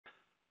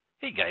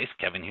Hey guys,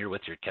 Kevin here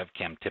with your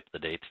KevCAM tip of the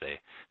day today.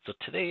 So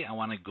today I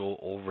want to go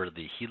over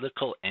the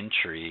helical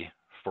entry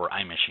for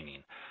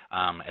iMachining.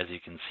 As you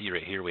can see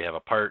right here, we have a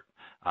part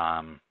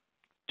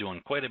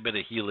doing quite a bit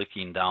of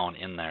helicing down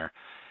in there.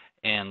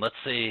 And let's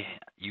say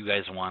you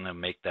guys want to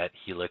make that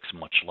helix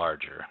much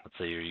larger. Let's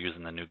say you're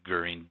using the new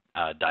Guring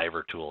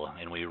diver tool,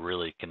 and we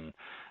really can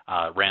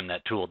ram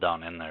that tool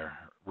down in there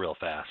real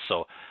fast.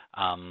 So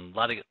a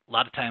lot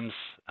of times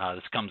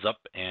this comes up,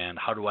 and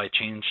how do I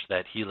change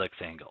that helix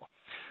angle?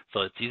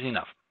 So it's easy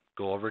enough.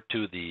 Go over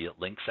to the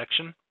link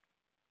section,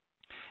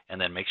 and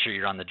then make sure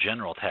you're on the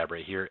general tab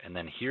right here, and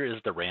then here is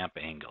the ramp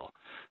angle.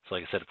 So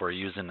like I said, if we're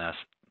using this,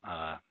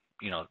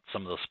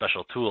 some of those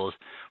special tools,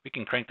 we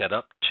can crank that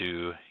up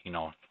to,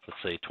 let's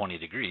say 20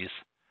 degrees,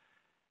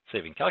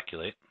 save and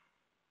calculate.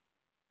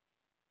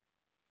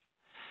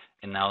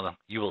 And now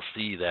you will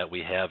see that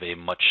we have a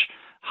much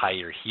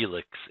higher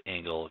helix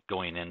angle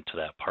going into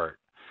that part.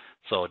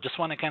 So just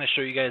want to kind of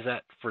show you guys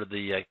that for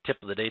the tip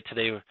of the day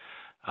today.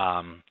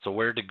 So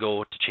where to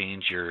go to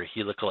change your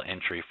helical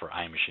entry for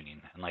iMachining.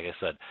 And like I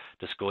said,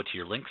 just go to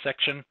your link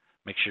section,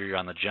 make sure you're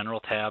on the general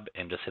tab,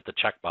 and just hit the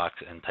checkbox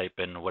and type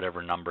in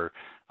whatever number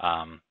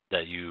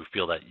that you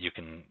feel that you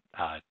can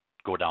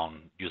go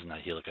down using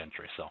that helical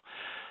entry. So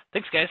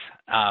thanks guys.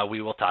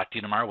 We will talk to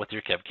you tomorrow with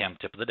your KevCAM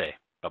tip of the day.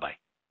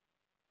 Bye-bye.